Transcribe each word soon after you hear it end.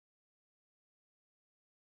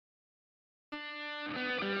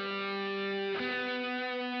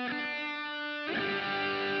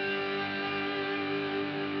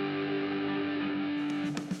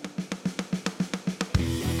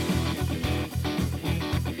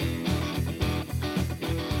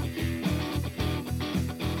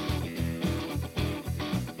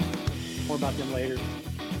about them later.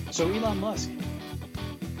 So Elon Musk,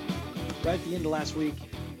 right at the end of last week,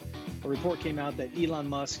 a report came out that Elon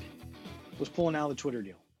Musk was pulling out of the Twitter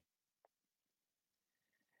deal.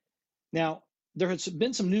 Now, there has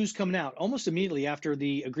been some news coming out almost immediately after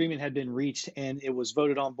the agreement had been reached and it was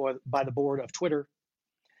voted on by the board of Twitter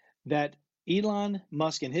that Elon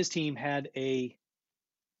Musk and his team had a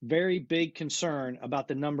very big concern about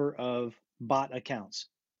the number of bot accounts.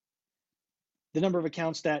 The number of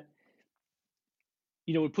accounts that,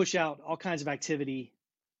 would push out all kinds of activity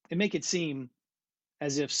and make it seem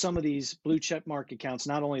as if some of these blue check mark accounts,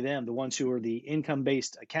 not only them, the ones who are the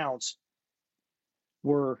income-based accounts,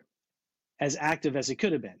 were as active as it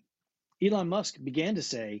could have been. Elon Musk began to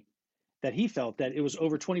say that he felt that it was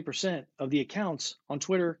over 20% of the accounts on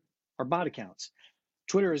Twitter are bot accounts.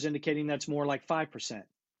 Twitter is indicating that's more like 5%.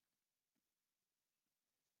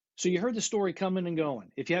 So you heard the story coming and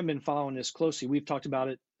going. If you haven't been following this closely, we've talked about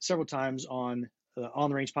it several times on the On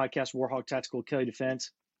the Range podcast, Warhawk Tactical Kelly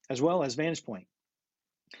Defense, as well as Vantage Point.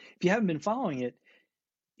 If you haven't been following it,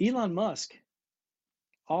 Elon Musk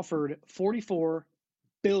offered $44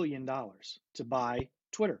 billion to buy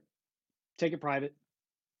Twitter, take it private,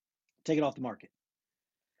 take it off the market.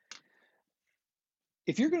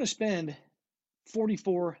 If you're going to spend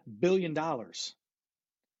 $44 billion,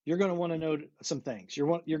 you're going to want to know some things. You're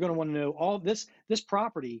going to want to know all this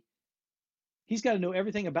property. He's got to know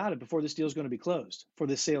everything about it before this deal is going to be closed, before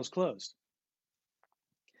this sale's closed.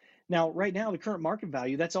 Now, right now, the current market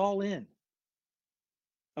value, that's all in,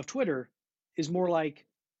 of Twitter is more like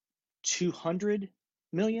 200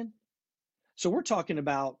 million. So we're talking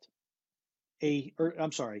about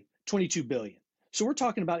 22 billion. So we're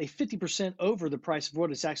talking about a 50% over the price of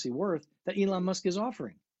what it's actually worth that Elon Musk is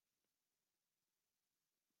offering.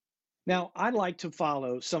 Now, I'd like to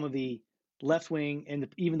follow some of the left-wing and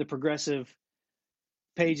even the progressive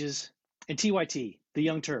pages and TYT, the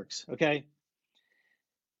Young Turks, okay?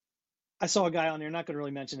 I saw a guy on there, not going to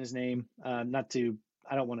really mention his name, I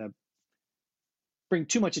don't want to bring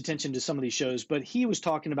too much attention to some of these shows, but he was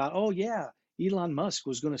talking about, oh yeah, Elon Musk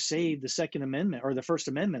was going to save the Second Amendment or the First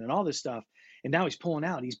Amendment and all this stuff. And now he's pulling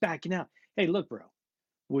out, he's backing out. Hey, look, bro,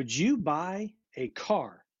 would you buy a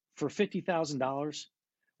car for $50,000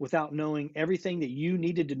 without knowing everything that you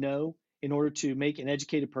needed to know in order to make an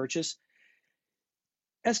educated purchase?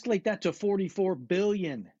 Escalate that to 44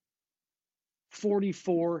 billion.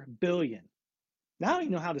 44 billion. Now I don't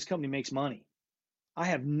even know how this company makes money. I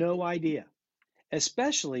have no idea,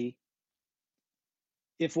 especially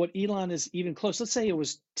if what Elon is even close. Let's say it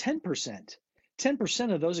was 10%.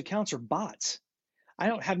 10% of those accounts are bots. I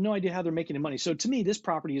don't have no idea how they're making the money. So to me, this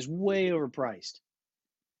property is way overpriced.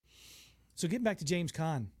 So getting back to James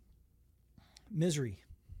Caan, Misery.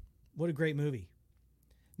 What a great movie.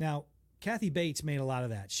 Now, Kathy Bates made a lot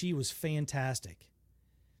of that. She was fantastic.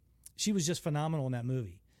 She was just phenomenal in that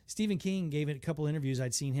movie. Stephen King gave it a couple interviews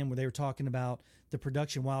I'd seen him where they were talking about the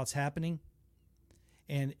production while it's happening.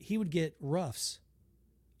 And he would get roughs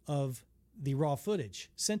of the raw footage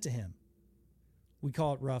sent to him. We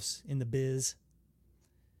call it roughs in the biz.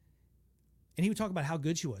 And he would talk about how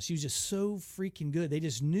good she was. She was just so freaking good. They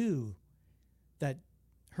just knew that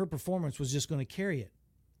her performance was just going to carry it.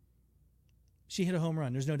 She hit a home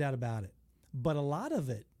run. There's no doubt about it. But a lot of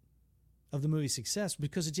it, of the movie's success,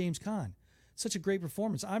 because of James Caan. Such a great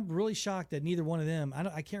performance. I'm really shocked that neither one of them,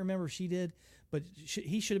 I can't remember if she did, but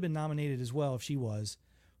he should have been nominated as well if she was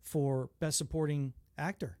for Best Supporting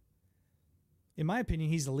Actor. In my opinion,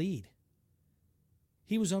 he's the lead.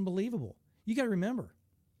 He was unbelievable. You got to remember,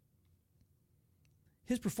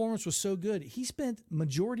 his performance was so good. He spent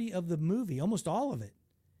majority of the movie, almost all of it,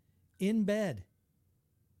 in bed,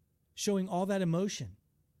 showing all that emotion.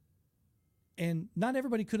 And not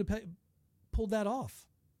everybody could have pulled that off.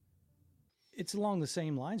 It's along the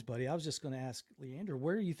same lines, buddy. I was just going to ask Leandra,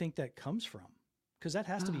 where do you think that comes from? Because that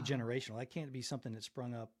has to be generational. That can't be something that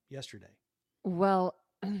sprung up yesterday. Well,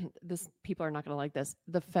 people are not going to like this.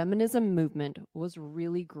 The feminism movement was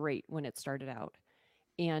really great when it started out.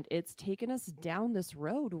 And it's taken us down this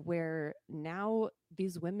road where now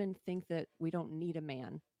these women think that we don't need a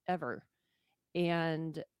man ever.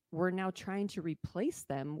 And we're now trying to replace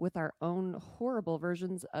them with our own horrible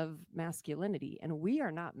versions of masculinity. And we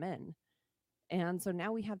are not men. And so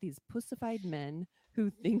now we have these pussified men who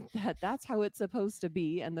think that that's how it's supposed to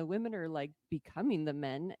be. And the women are like becoming the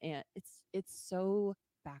men. And it's so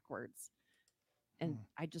backwards. And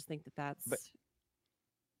I just think that's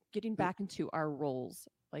getting back into our roles,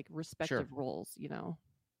 like respective roles, you know.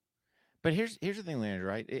 But here's the thing, Leandra,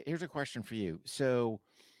 right? Here's a question for you. So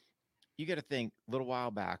you got to think, a little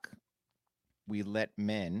while back, we let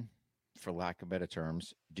men, for lack of better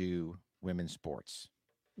terms, do women's sports.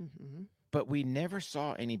 Hmm. But we never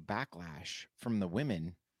saw any backlash from the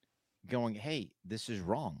women going, hey, this is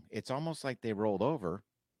wrong. It's almost like they rolled over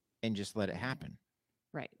and just let it happen.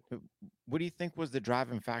 Right. What do you think was the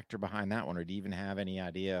driving factor behind that one? Or do you even have any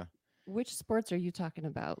idea? Which sports are you talking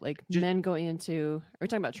about? Like Just- men going into, are we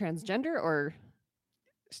talking about transgender or?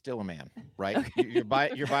 Still a man, right? Okay. You're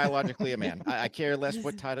biologically a man. I care less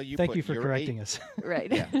what title you Thank put. you for You're correcting us. Right.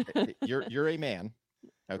 Yeah, you're a man,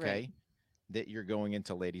 okay, Right. that you're going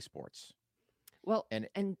into lady sports. Well, And-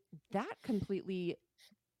 and that completely,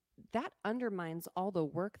 that undermines all the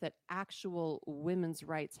work that actual women's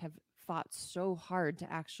rights have fought so hard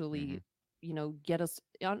to actually, get us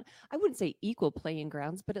on, I wouldn't say equal playing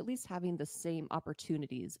grounds, but at least having the same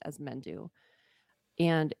opportunities as men do.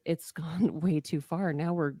 And it's gone way too far.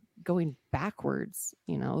 Now we're going backwards,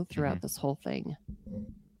 throughout this whole thing.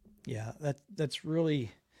 Yeah, that's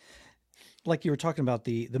really, like you were talking about,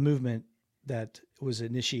 the movement that was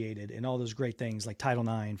initiated and all those great things like Title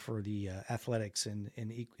IX for the athletics and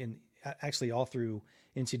actually all through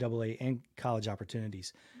NCAA and college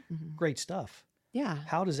opportunities. Mhm. Great stuff. Yeah.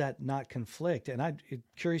 How does that not conflict? And I'm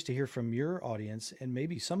curious to hear from your audience, and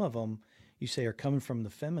maybe some of them you say are coming from the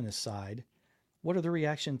feminist side. What are the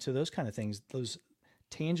reaction to those kind of things, those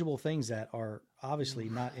tangible things that are obviously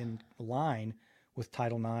not in line with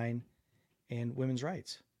Title IX and women's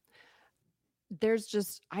rights? There's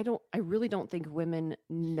just, I really don't think women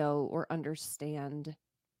know or understand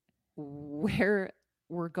where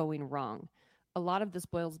we're going wrong. A lot of this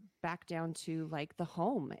boils back down to like the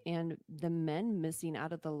home and the men missing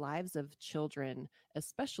out of the lives of children,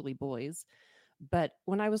 especially boys. But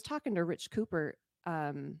when I was talking to Rich Cooper,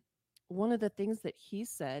 one of the things that he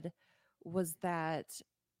said was that,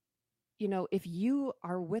 if you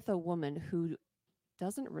are with a woman who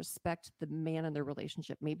doesn't respect the man in their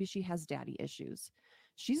relationship, maybe she has daddy issues,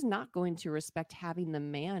 she's not going to respect having the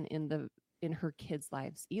man in her kids'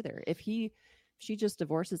 lives either. If she just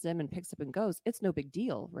divorces him and picks up and goes, it's no big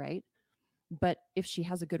deal, right? But if she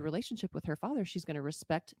has a good relationship with her father, she's going to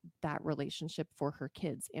respect that relationship for her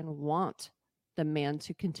kids and want the man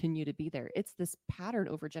to continue to be there. It's this pattern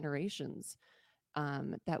over generations,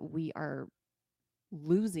 that we are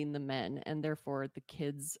losing the men, and therefore the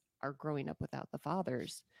kids are growing up without the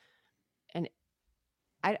fathers. And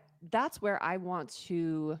that's where I want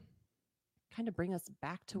to kind of bring us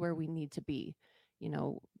back to where we need to be.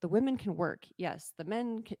 The women can work. Yes, the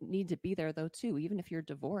men need to be there though too, even if you're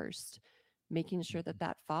divorced, making sure that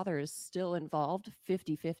that father is still involved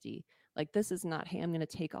 50-50. Like, this is not, hey, I'm going to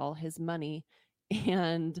take all his money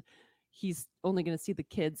and he's only going to see the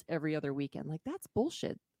kids every other weekend. Like, that's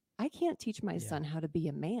bullshit. I can't teach my son how to be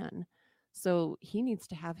a man. So he needs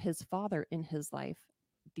to have his father in his life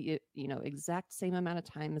the exact same amount of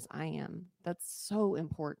time as I am. That's so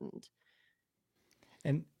important.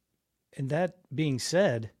 And that being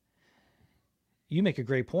said, you make a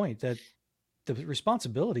great point that the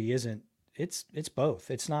responsibility isn't, it's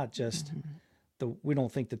both. It's not just we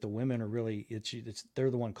don't think that the women are really, it's they're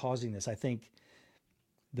the one causing this. I think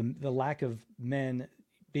the lack of men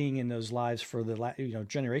being in those lives for the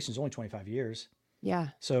generations, only 25 years. Yeah.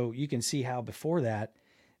 So you can see how before that,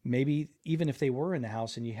 maybe even if they were in the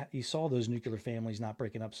house and you saw those nuclear families not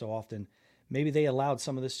breaking up so often, maybe they allowed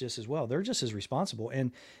some of this just as well. They're just as responsible.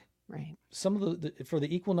 And right. Some of for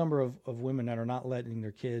the equal number of women that are not letting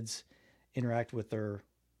their kids interact with their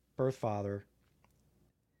birth father,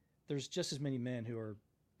 there's just as many men who are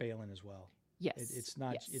bailing as well. Yes. It's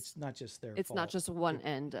not. Yes. It's not just their. It's fault. not just one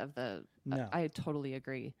end of the. No. I totally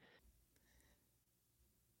agree.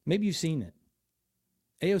 Maybe you've seen it.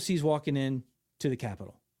 AOC's walking in to the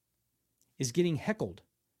Capitol, is getting heckled.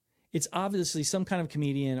 It's obviously some kind of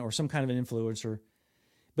comedian or some kind of an influencer,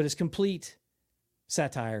 but it's complete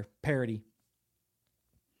satire, parody.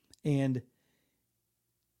 And,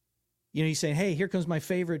 he's saying, hey, here comes my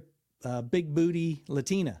favorite big booty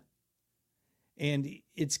Latina. And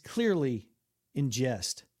it's clearly in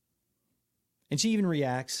jest. And she even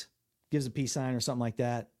reacts, gives a peace sign or something like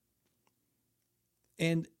that.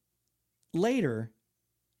 And later,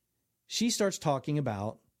 she starts talking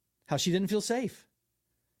about how she didn't feel safe.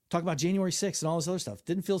 Talking about January 6th and all this other stuff.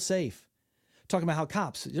 Didn't feel safe. Talking about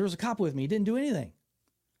how there was a cop with me. He didn't do anything.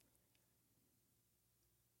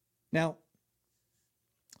 Now,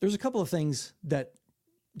 there's a couple of things that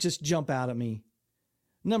just jump out at me.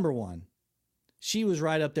 Number one, she was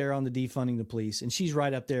right up there on the defunding the police, and she's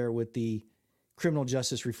right up there with the criminal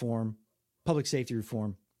justice reform, public safety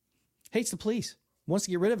reform. Hates the police, wants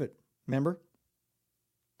to get rid of it, remember?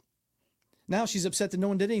 Now she's upset that no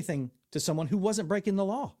one did anything to someone who wasn't breaking the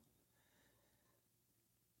law.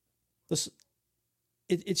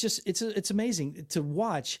 it's amazing to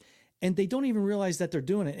watch, and they don't even realize that they're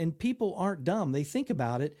doing it. And people aren't dumb. They think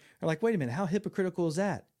about it. They're like, wait a minute, how hypocritical is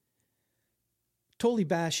that? Totally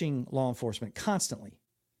bashing law enforcement constantly,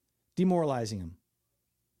 demoralizing them,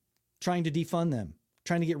 trying to defund them,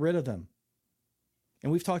 trying to get rid of them.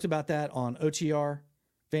 And we've talked about that on OTR,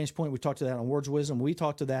 Vantage Point. We talked to that on Words of Wisdom. We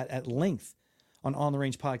talked to that at length on the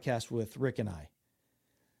Range podcast with Rick and I.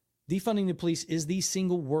 Defunding the police is the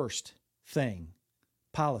single worst thing,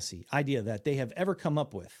 policy, idea that they have ever come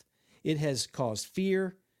up with. It has caused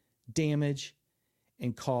fear, damage,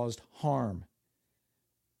 and caused harm.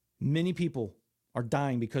 Many people are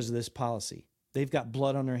dying because of this policy. They've got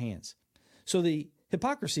blood on their hands. So the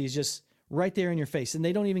hypocrisy is just right there in your face, and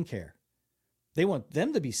they don't even care. They want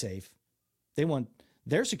them to be safe. They want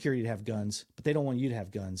their security to have guns, but they don't want you to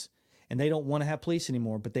have guns. And they don't want to have police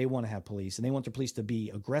anymore, but they want to have police. And they want their police to be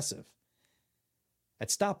aggressive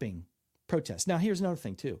at stopping protests. Now, here's another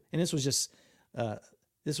thing, too. And this was just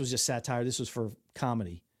satire. This was for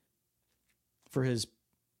comedy, for his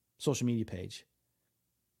social media page.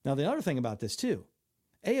 Now, the other thing about this, too,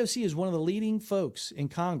 AOC is one of the leading folks in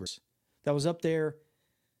Congress that was up there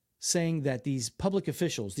saying that these public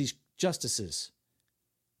officials, these justices,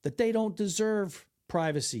 that they don't deserve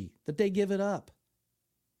privacy, that they give it up.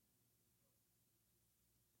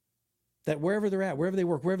 That wherever they're at, wherever they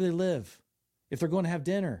work, wherever they live, if they're going to have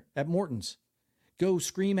dinner at Morton's, go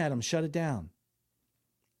scream at them, shut it down.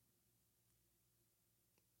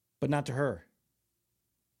 But not to her.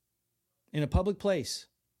 In a public place,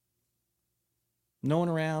 no one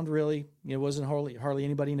around really. It wasn't hardly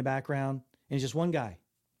anybody in the background. And it's just one guy.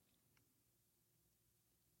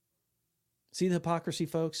 See the hypocrisy,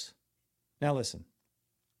 folks? Now listen.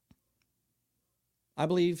 I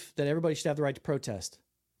believe that everybody should have the right to protest.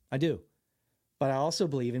 I do. But I also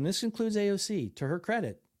believe, and this includes AOC, to her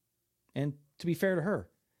credit, and to be fair to her,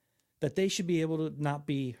 that they should be able to not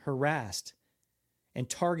be harassed and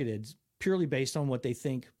targeted purely based on what they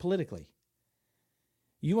think politically.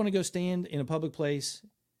 You want to go stand in a public place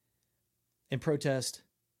and protest,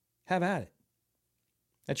 have at it.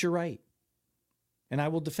 That's your right. And I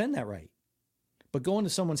will defend that right. But going to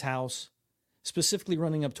someone's house, specifically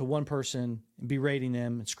running up to one person and berating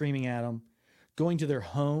them and screaming at them, going to their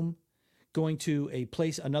home, going to a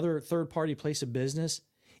place, another third-party place of business,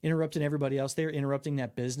 interrupting everybody else there, interrupting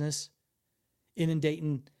that business,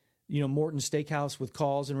 inundating, Morton's Steakhouse with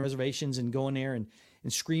calls and reservations and going there and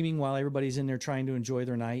screaming while everybody's in there trying to enjoy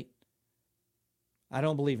their night. I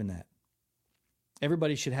don't believe in that.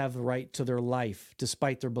 Everybody should have the right to their life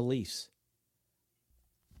despite their beliefs.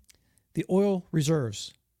 The oil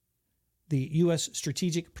reserves, the U.S.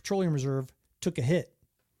 Strategic Petroleum Reserve, took a hit.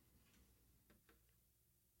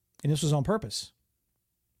 And this was on purpose.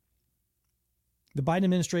 The Biden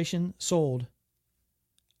administration sold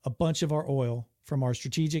a bunch of our oil from our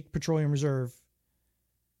Strategic Petroleum Reserve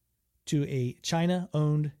to a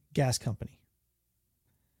China-owned gas company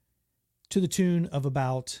to the tune of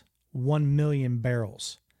about 1 million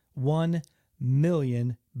barrels. 1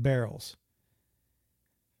 million barrels.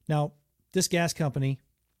 Now, this gas company,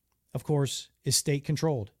 of course, is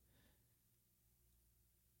state-controlled.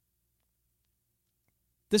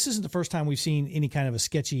 This isn't the first time we've seen any kind of a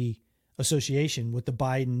sketchy association with the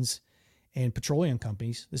Bidens and petroleum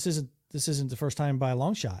companies. This isn't the first time by a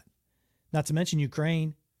long shot. Not to mention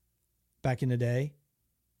Ukraine back in the day.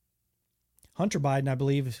 Hunter Biden, I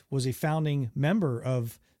believe, was a founding member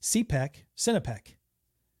of Sinopec,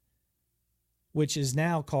 which is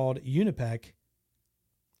now called Unipec,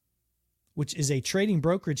 which is a trading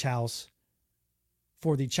brokerage house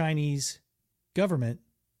for the Chinese government,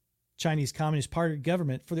 Chinese Communist Party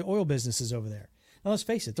government, for the oil businesses over there. Now, let's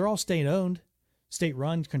face it, they're all state-owned,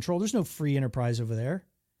 state-run, controlled. There's no free enterprise over there.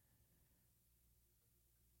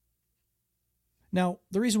 Now,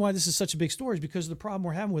 the reason why this is such a big story is because of the problem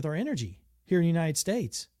we're having with our energy here in the United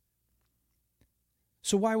States.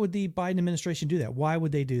 So why would the Biden administration do that? Why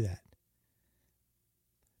would they do that?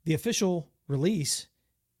 The official release,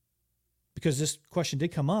 because this question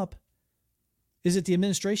did come up, is that the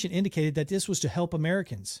administration indicated that this was to help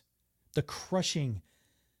Americans. The crushing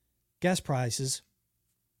gas prices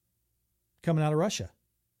coming out of Russia.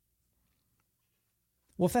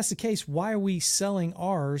 Well, if that's the case, why are we selling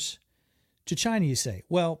ours to China, you say?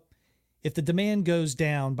 Well, if the demand goes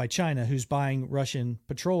down by China, who's buying Russian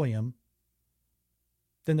petroleum,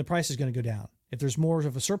 then the price is going to go down. If there's more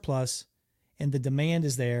of a surplus and the demand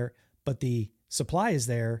is there, but the supply is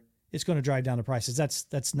there, it's going to drive down the prices.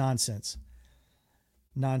 That's nonsense.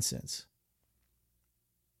 Nonsense.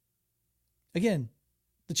 Again,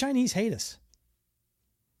 the Chinese hate us.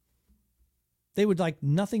 They would like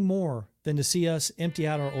nothing more than to see us empty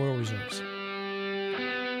out our oil reserves.